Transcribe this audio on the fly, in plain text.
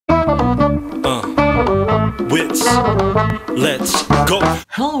wits. Let's go.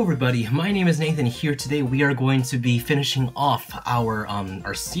 Hello everybody, my name is Nathan. Here today we are going to be finishing off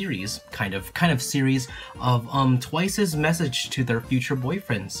our series, kind of series of Twice's message to their future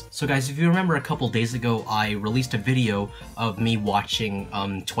boyfriends. So guys, if you remember a couple days ago, I released a video of me watching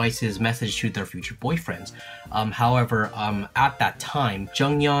Twice's message to their future boyfriends. However, at that time,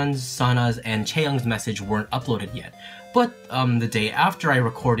 Jungyeon's, Sana's, and Chaeyoung's message weren't uploaded yet. But the day after I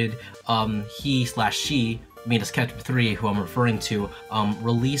recorded, he/she, Mina Sketch 3, who I'm referring to,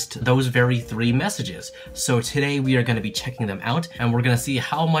 released those very 3 messages. So today we are going to be checking them out, and we're going to see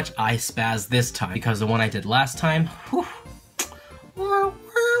how much I spaz this time, because the one I did last time, whew.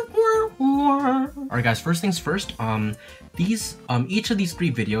 Alright guys, first things first, each of these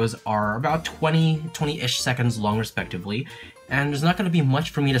 3 videos are about 20-ish seconds long respectively, and there's not going to be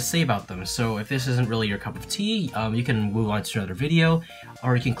much for me to say about them, so if this isn't really your cup of tea, you can move on to another video,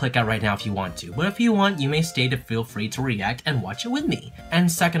 or you can click out right now if you want to. But if you want, you may stay to feel free to react and watch it with me. And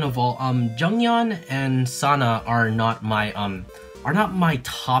second of all, Jungyeon and Sana are not my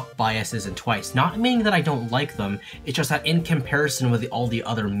top biases in Twice. Not meaning that I don't like them, it's just that in comparison with all the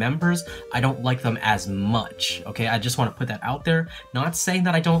other members, I don't like them as much, okay? I just want to put that out there. Not saying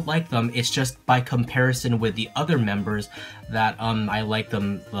that I don't like them, it's just by comparison with the other members that I like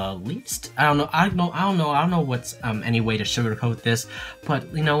them the least. I don't know what's any way to sugarcoat this, but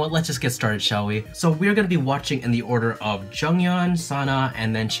you know what, let's just get started, shall we? So we're gonna be watching in the order of Jungyeon, Sana,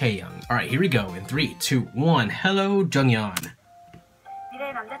 and then Chaeyoung. Alright, here we go in 3, 2, 1. Hello, Jungyeon.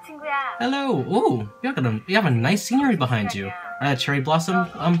 Hello! Ooh, you have a nice scenery behind you. At Cherry Blossom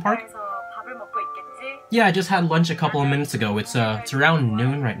Park? Yeah, I just had lunch a couple of minutes ago. It's around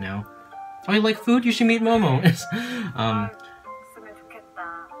noon right now. Oh, you like food? You should meet Momo.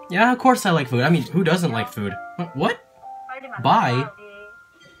 Yeah, of course I like food. I mean, who doesn't like food? What? Bye?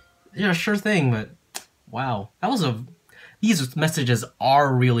 Yeah, sure thing, but wow. These messages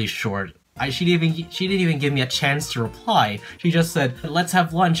are really short. She didn't even give me a chance to reply. She just said, let's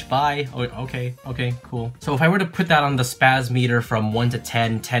have lunch, bye. Oh, okay, cool. So if I were to put that on the spaz meter from 1 to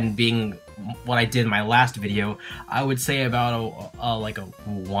 10, 10 being what I did in my last video, I would say about like a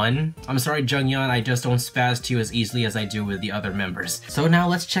 1. I'm sorry, Jungyeon, I just don't spaz to you as easily as I do with the other members. So now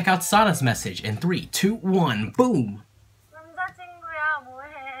let's check out Sana's message in 3, 2, 1, boom!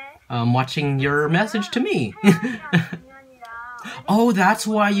 I'm watching your message to me. Oh, that's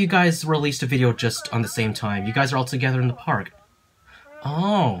why you guys released a video just on the same time. You guys are all together in the park.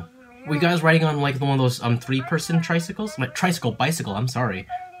 Oh. Were you guys riding on like one of those 3-person tricycles? Bicycle, I'm sorry.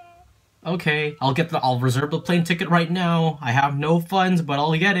 Okay, I'll reserve the plane ticket right now. I have no funds, but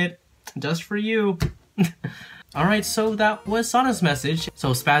I'll get it. Just for you. Alright, so that was Sana's message.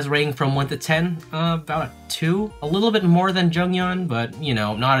 So spaz rating from 1 to 10, about a 2. A little bit more than Jungyeon, but, you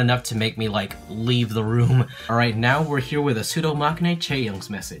know, not enough to make me, like, leave the room. Alright, now we're here with a pseudo-maknae Chaeyoung's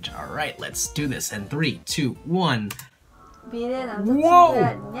message. Alright, let's do this in 3, 2, 1. Whoa!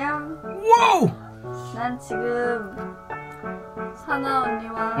 Whoa!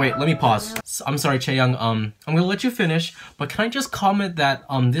 Wait, let me pause. I'm sorry, Chaeyoung, I'm gonna let you finish, but can I just comment that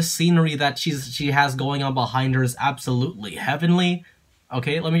this scenery that she has going on behind her is absolutely heavenly?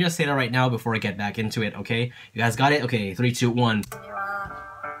 Okay, let me just say that right now before I get back into it, okay? You guys got it? Okay, 3, 2, 1.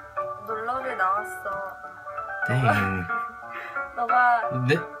 Dang.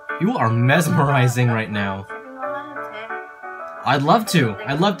 You are mesmerizing right now. I'd love to.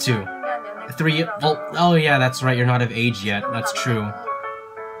 3, well, oh yeah, that's right, you're not of age yet, that's true.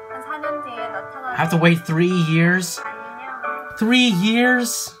 I have to wait 3 years? 3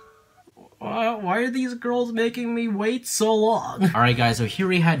 years? Why are these girls making me wait so long? Alright guys, so here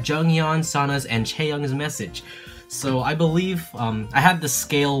we had Jungyeon, Sana's, and Chaeyoung's message. So I believe, I had the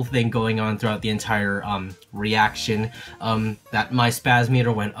scale thing going on throughout the entire reaction, that my spaz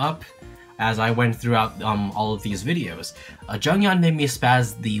meter went up as I went throughout all of these videos. Jungyeon made me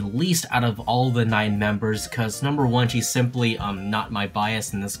spaz the least out of all the 9 members, because number 1, she's simply not my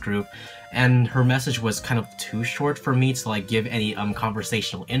bias in this group, and her message was kind of too short for me to like give any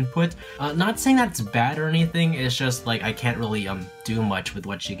conversational input. Not saying that's bad or anything, it's just like I can't really do much with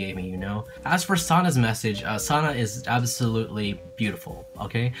what she gave me, you know? As for Sana's message, Sana is absolutely beautiful,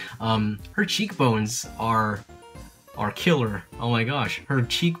 okay? Her cheekbones are killer. Oh my gosh, her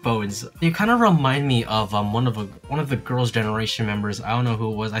cheekbones. They kind of remind me of one of the Girls' Generation members. I don't know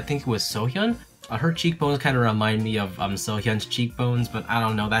who it was. I think it was Sohyun. Her cheekbones kind of remind me of Sohyun's cheekbones, but I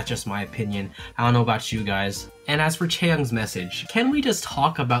don't know. That's just my opinion. I don't know about you guys. And as for Chaeyoung's message, can we just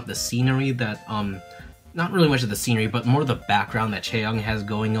talk about the scenery that not really much of the scenery, but more the background that Chaeyoung has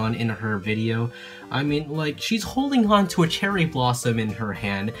going on in her video. I mean, like, she's holding on to a cherry blossom in her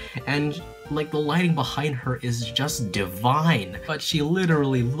hand, and like the lighting behind her is just divine. But she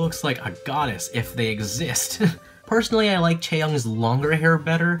literally looks like a goddess if they exist. Personally, I like Chaeyoung's longer hair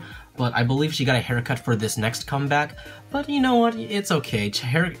better, but I believe she got a haircut for this next comeback. But you know what, it's okay,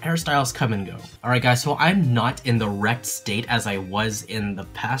 hairstyles come and go. Alright guys, so I'm not in the wrecked state as I was in the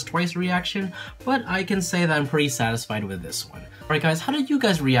past Twice reaction, but I can say that I'm pretty satisfied with this one. Alright guys, how did you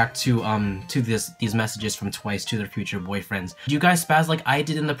guys react to these messages from Twice to their future boyfriends? Did you guys spaz like I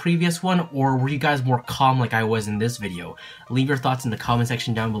did in the previous one, or were you guys more calm like I was in this video? Leave your thoughts in the comment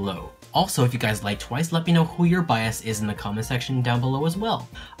section down below. Also, if you guys like Twice, let me know who your bias is in the comment section down below as well.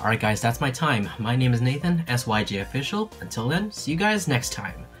 Alright guys, that's my time. My name is Nathan, SYJ Official. Until then, see you guys next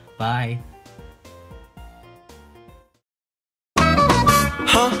time. Bye.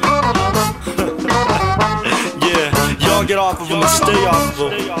 Yeah, y'all get off of them and stay off of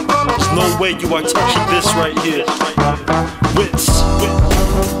them. There's no way you are touching this right here. Wits,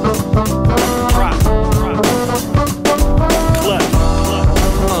 prop, clef,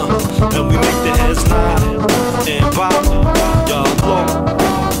 and we make the heads nod and bop. Y'all low,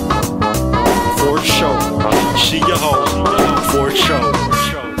 for sure. She your hoe.